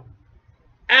until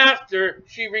after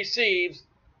she receives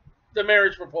the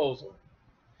marriage proposal.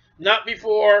 Not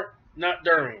before, not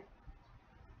during.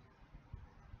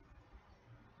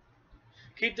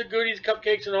 Keep the goodies,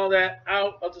 cupcakes, and all that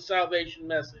out of the salvation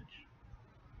message.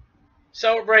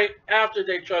 Celebrate after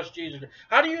they trust Jesus.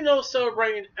 How do you know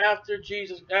celebrating after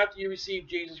you receive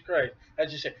Jesus Christ?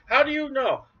 As you say, how do you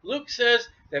know? Luke says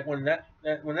that when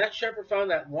that shepherd found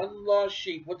that one lost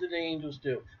sheep, what did the angels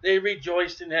do? They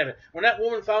rejoiced in heaven. When that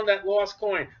woman found that lost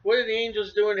coin, what did the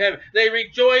angels do in heaven? They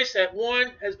rejoiced that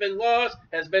one has been lost,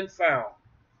 has been found.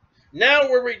 Now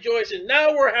we're rejoicing.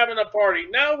 Now we're having a party.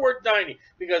 Now we're dining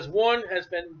because one has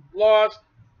been lost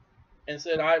and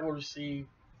said, I will receive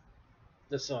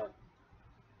the Son.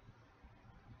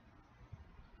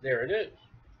 There it is.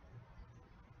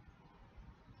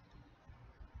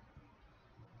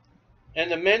 And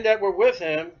the men that were with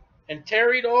him and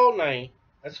tarried all night.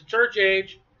 That's the church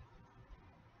age.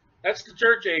 That's the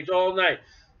church age all night.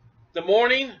 The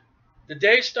morning, the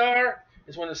day star,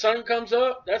 is when the sun comes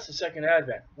up. That's the second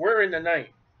advent. We're in the night.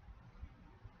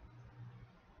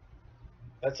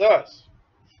 That's us.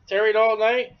 Tarried all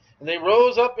night, and they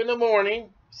rose up in the morning,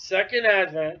 second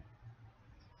advent.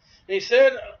 And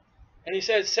he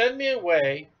said, send me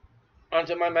away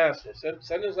unto my master.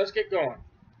 Send us, let's get going.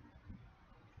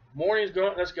 Morning's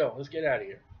going, let's go. Let's get out of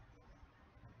here.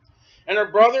 And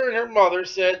her brother and her mother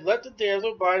said, let the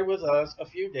damsel abide with us a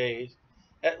few days,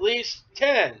 at least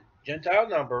 10, Gentile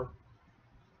number.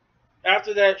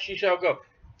 After that she shall go.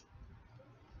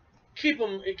 keep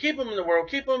them in the world,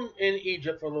 keep them in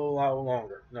Egypt for a little while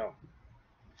longer. No.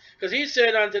 Because he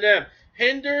said unto them,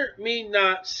 hinder me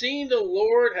not, seeing the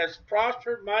Lord has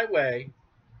prospered my way,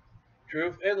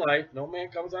 truth and life. No man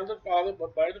comes unto the Father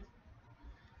but by the...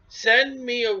 Send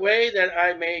me away that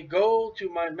I may go to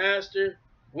my master.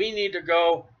 We need to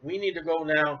go. We need to go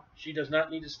now. She does not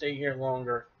need to stay here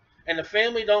longer. And the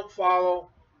family don't follow.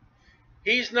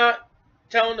 He's not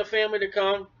telling the family to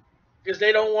come because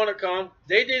they don't want to come.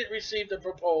 They didn't receive the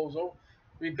proposal.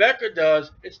 Rebekah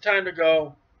does. It's time to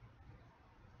go.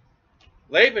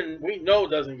 Laban, we know,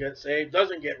 doesn't get saved,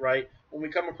 doesn't get right when we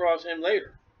come across him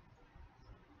later.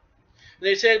 And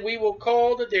they said, we will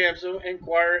call the damsel and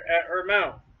inquire at her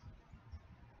mouth.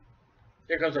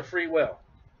 Here comes a free will.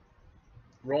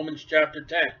 Romans chapter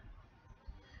 10.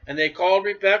 And they called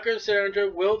Rebekah and said unto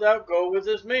her, wilt thou go with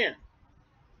this man?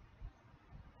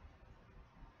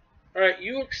 All right,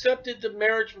 you accepted the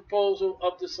marriage proposal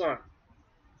of the son.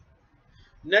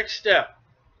 Next step.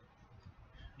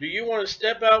 Do you want to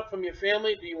step out from your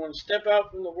family? Do you want to step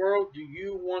out from the world? Do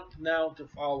you want now to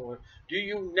follow him? Do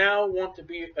you now want to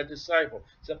be a disciple?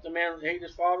 Except the man who hates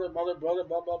his father, mother, brother,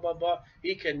 blah, blah, blah, blah.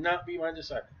 He cannot be my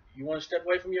disciple. You want to step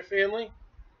away from your family?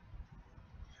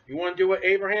 You want to do what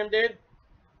Abraham did?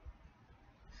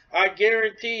 I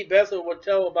guarantee Bethel would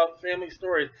tell about family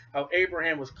stories, how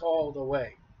Abraham was called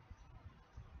away.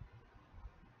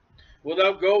 Will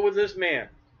thou go with this man?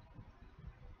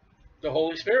 The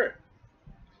Holy Spirit.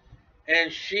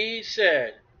 And she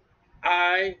said,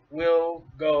 I will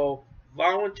go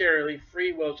voluntarily,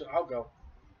 free will. I'll go.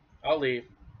 I'll leave.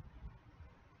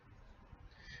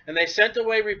 And they sent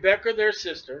away Rebekah, their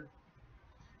sister,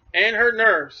 and her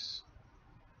nurse,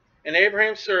 and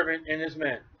Abraham's servant and his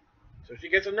men. So she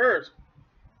gets a nurse.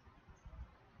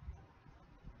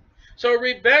 So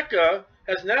Rebekah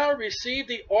has now received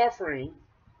the offering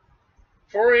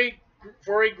for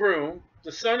a groom,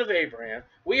 the son of Abraham.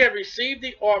 We have received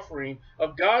the offering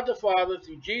of God the Father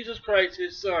through Jesus Christ,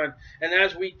 his son. And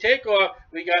as we take off,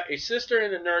 we got a sister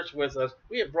and a nurse with us.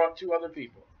 We have brought 2 other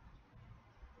people.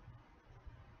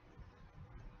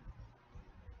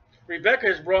 Rebekah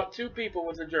has brought 2 people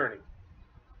with the journey.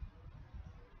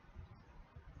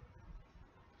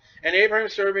 And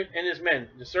Abraham's servant and his men.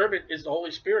 The servant is the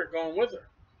Holy Spirit going with her.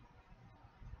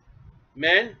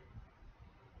 Men,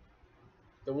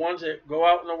 the ones that go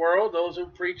out in the world, those who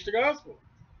preach the gospel.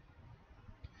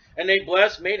 And they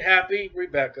blessed, made happy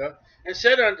Rebekah, and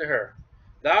said unto her,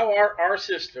 thou art our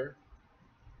sister.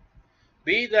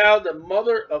 Be thou the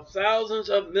mother of thousands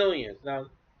of millions. Now,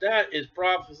 that is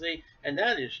prophecy, and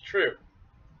that is true.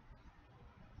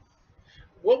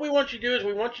 What we want you to do is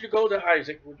we want you to go to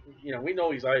Isaac. You know, we know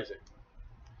he's Isaac.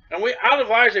 And out of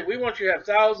Isaac, we want you to have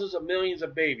thousands of millions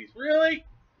of babies. Really?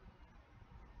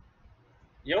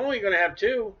 You're only going to have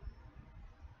 2.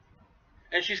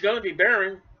 And she's going to be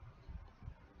barren.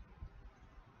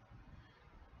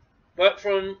 But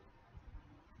from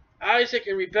Isaac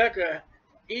and Rebekah,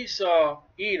 Esau,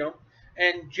 Edom,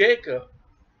 and Jacob,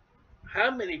 how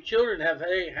many children have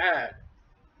they had?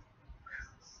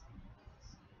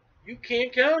 You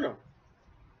can't count them.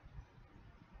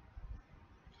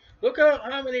 Look at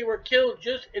how many were killed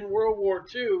just in World War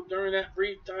II during that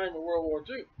brief time of World War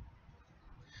II.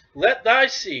 Let thy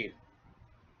seed.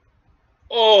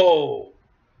 Oh,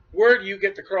 where do you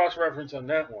get the cross-reference on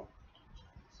that one?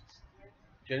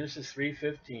 Genesis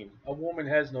 3:15. A woman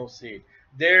has no seed.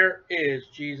 There is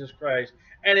Jesus Christ.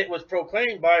 And it was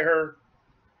proclaimed by her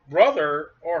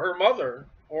brother or her mother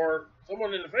or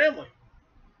someone in the family.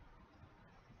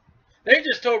 They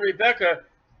just told Rebekah,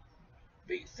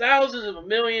 be thousands of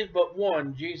millions but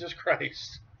one, Jesus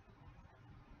Christ.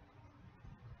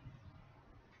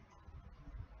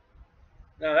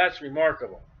 Now that's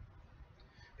remarkable.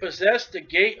 Possess the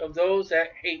gate of those that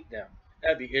hate them.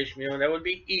 That'd be Ishmael. That would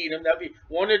be Edom. That'd be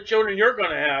one of the children you're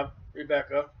going to have,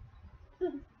 Rebekah.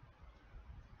 You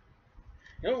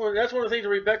know, that's one of the things that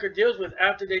Rebekah deals with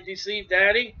after they deceive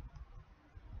Daddy.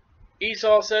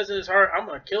 Esau says in his heart, I'm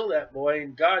going to kill that boy.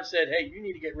 And God said, hey, you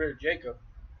need to get rid of Jacob.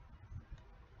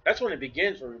 That's when it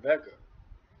begins for Rebekah.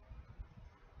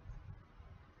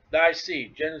 Thy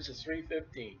seed, Genesis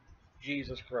 3:15,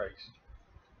 Jesus Christ.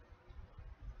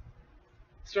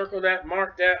 Circle that,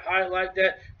 mark that, highlight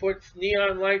that, put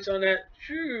neon lights on that.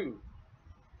 Shoo!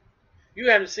 You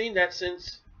haven't seen that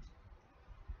since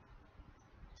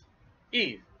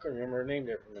Eve. Couldn't remember her name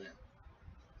there for a minute.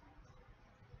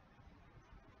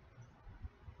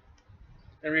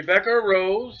 And Rebekah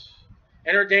arose,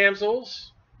 and her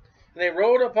damsels, and they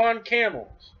rode upon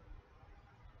camels.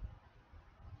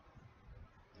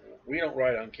 We don't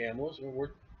ride on camels.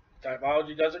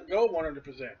 Typology doesn't go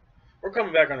 100%. We're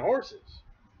coming back on horses.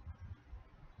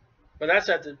 But that's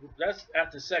at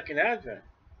the second advent.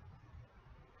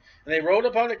 And they rode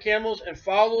upon the camels and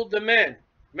followed the man,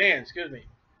 excuse me.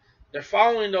 They're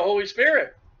following the Holy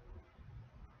Spirit.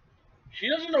 She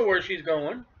doesn't know where she's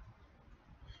going.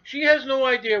 She has no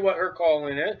idea what her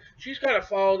calling is. She's got to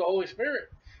follow the Holy Spirit.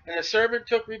 And the servant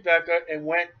took Rebekah and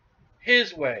went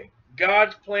his way.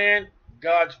 God's plan,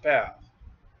 God's path.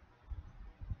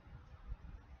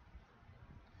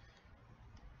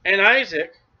 And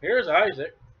Isaac, here's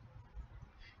Isaac,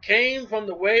 came from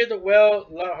the way of the well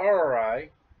Laharai,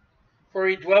 for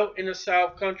he dwelt in the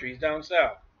south countries, down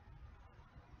south.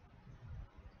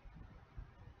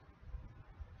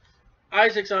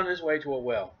 Isaac's on his way to a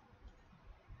well.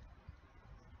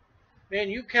 Man,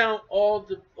 you count all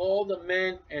the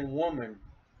men and women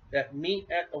that meet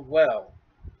at a well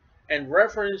and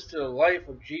reference to the life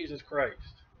of Jesus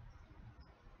Christ.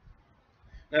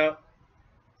 Now,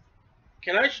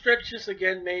 can I stretch this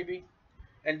again maybe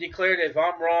and declare that if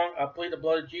I'm wrong, I plead the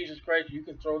blood of Jesus Christ, you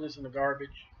can throw this in the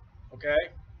garbage? Okay?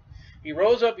 He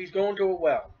rose up, he's going to a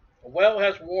well. A well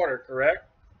has water, correct?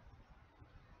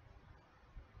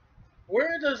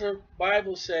 Where does the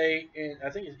Bible say, in I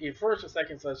think it's in 1st or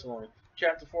 2nd Thessalonians,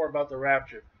 chapter 4, about the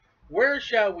rapture? Where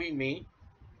shall we meet?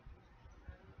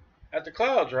 At the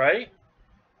clouds, right?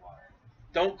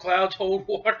 Don't clouds hold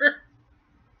water?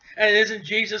 And isn't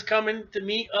Jesus coming to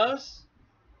meet us?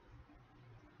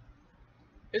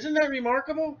 Isn't that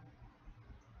remarkable?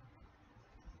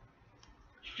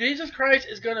 Jesus Christ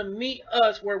is going to meet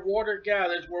us where water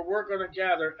gathers, where we're going to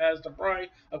gather as the bride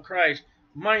of Christ,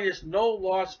 minus no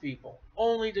lost people,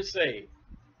 only the saved.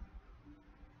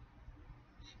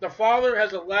 The Father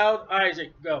has allowed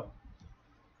Isaac to go.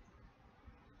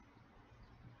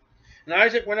 And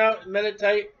Isaac went out and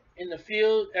meditate in the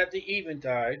field at the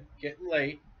eventide, getting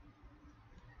late.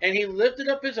 And he lifted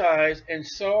up his eyes and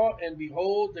saw, and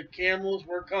behold, the camels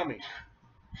were coming.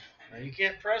 Now you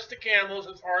can't press the camels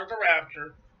as far as the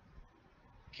rapture.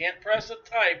 Can't press a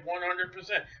type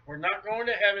 100%. We're not going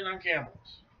to heaven on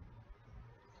camels.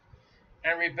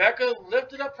 And Rebekah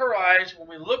lifted up her eyes. When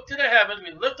we look to the heavens,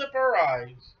 we lift up our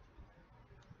eyes.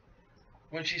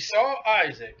 When she saw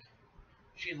Isaac,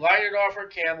 she lighted off her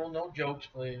camel. No jokes,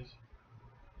 please.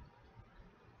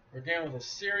 We're dealing with a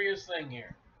serious thing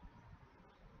here.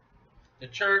 The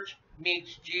church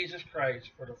meets Jesus Christ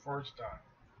for the first time.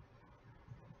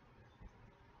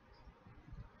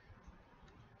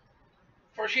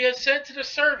 For she had said to the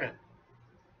servant,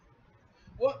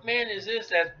 what man is this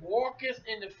that walketh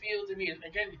in the field to meet us?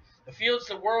 Again, the field's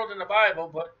the world in the Bible,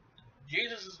 but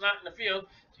Jesus is not in the field,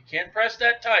 so you can't press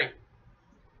that type.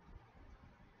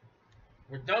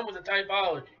 We're done with the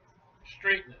typology.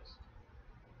 Straightness.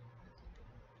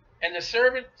 And the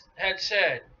servant had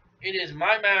said, it is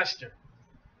my master.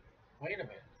 Wait a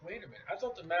minute. I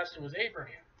thought the master was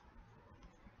Abraham.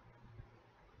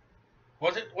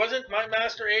 Wasn't my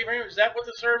master Abraham? Is that what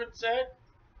the servant said?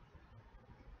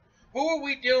 Who are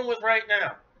we dealing with right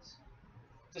now?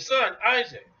 The son,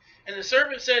 Isaac. And the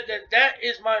servant said that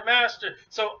is my master.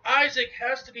 So Isaac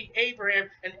has to be Abraham,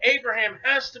 and Abraham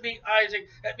has to be Isaac.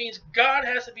 That means God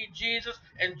has to be Jesus,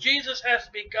 and Jesus has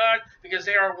to be God, because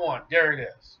they are one. There it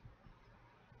is.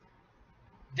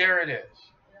 There it is.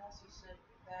 It also said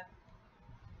that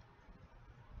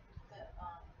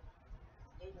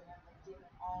Abraham had given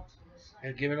all to his son.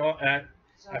 Had given all.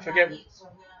 So I forget. now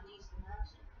he's the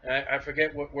master. I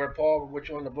forget where Paul, which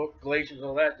one in the book, Galatians, and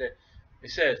all that it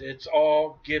says it's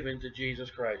all given to Jesus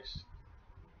Christ.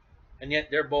 And yet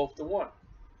they're both the one.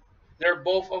 They're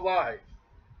both alive.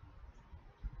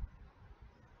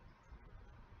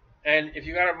 And if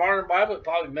you got a modern Bible, it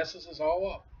probably messes us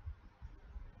all up.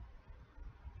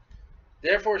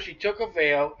 Therefore she took a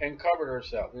veil and covered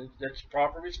herself. And that's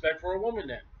proper respect for a woman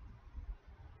then.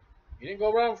 You didn't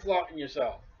go around flaunting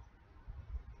yourself.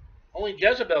 Only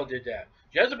Jezebel did that.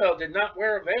 Jezebel did not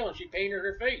wear a veil, and she painted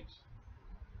her face.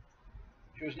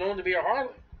 She was known to be a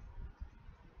harlot.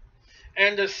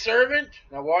 And the servant,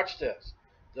 now watch this,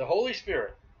 the Holy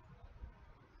Spirit,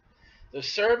 the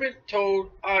servant told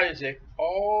Isaac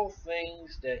all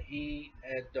things that he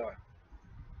had done.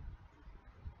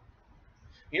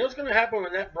 You know what's going to happen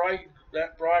when that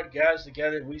bride gathers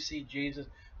together and we see Jesus?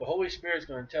 The Holy Spirit is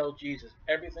going to tell Jesus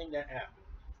everything that happened.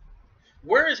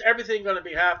 Where is everything going to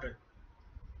be happening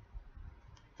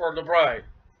for the bride?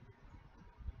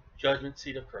 Judgment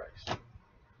seat of Christ.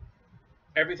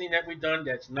 Everything that we've done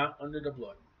that's not under the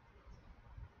blood.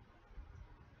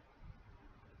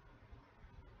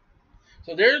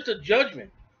 So there's the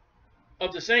judgment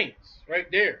of the saints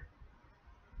right there.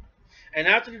 And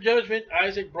after the judgment,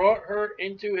 Isaac brought her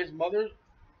into his mother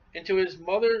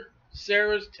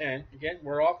Sarah's tent. Again,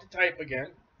 we're off the type again.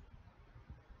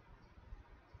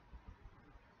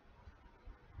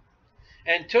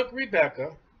 And took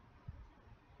Rebekah,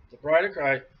 the bride of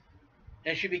Christ,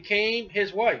 and she became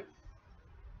his wife.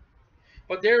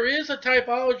 But there is a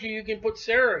typology you can put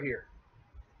Sarah here.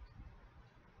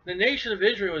 The nation of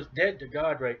Israel is dead to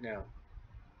God right now.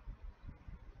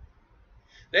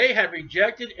 They had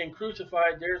rejected and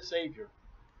crucified their Savior,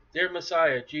 their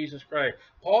Messiah, Jesus Christ.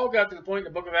 Paul got to the point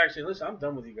in the book of Acts saying, listen, I'm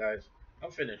done with you guys.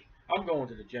 I'm finished. I'm going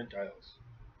to the Gentiles.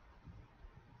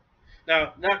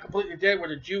 Now, not completely dead where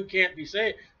the Jew can't be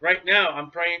saved. Right now,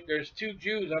 I'm praying. There's 2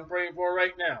 Jews I'm praying for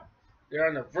right now. They're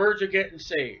on the verge of getting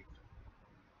saved.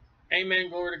 Amen.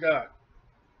 Glory to God.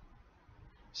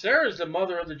 Sarah is the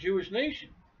mother of the Jewish nation.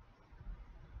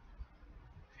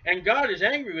 And God is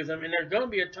angry with them, and there's going to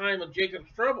be a time of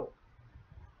Jacob's trouble.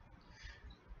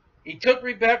 He took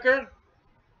Rebekah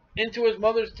into his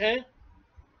mother's tent,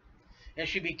 and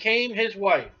she became his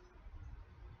wife.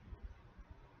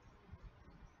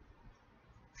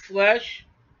 Flesh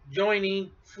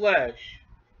joining flesh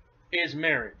is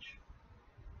marriage.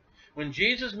 When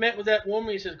Jesus met with that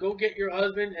woman, he says, go get your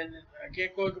husband, and I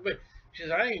can't go away. She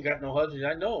says, I ain't got no husband.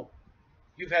 I know.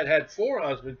 You've had 4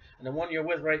 husbands, and the one you're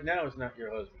with right now is not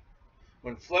your husband.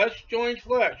 When flesh joins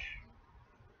flesh,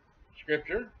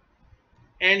 Scripture,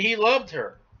 and he loved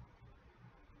her.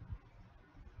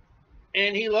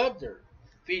 And he loved her.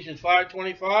 Ephesians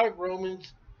 5:25,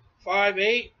 Romans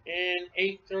 5:8, and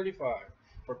 8:35.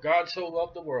 For God so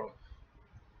loved the world,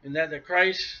 and that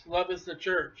Christ loveth the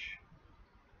church.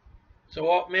 So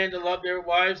ought men to love their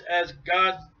wives as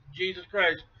God, Jesus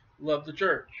Christ, loved the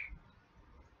church.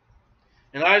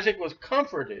 And Isaac was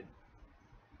comforted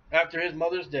after his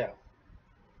mother's death.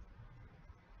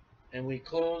 And we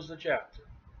close the chapter.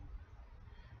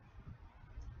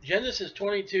 Genesis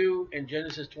 22 and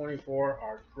Genesis 24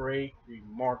 are great,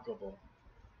 remarkable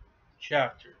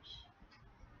chapters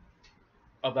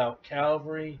about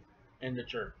Calvary and the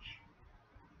church.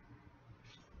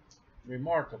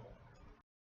 Remarkable.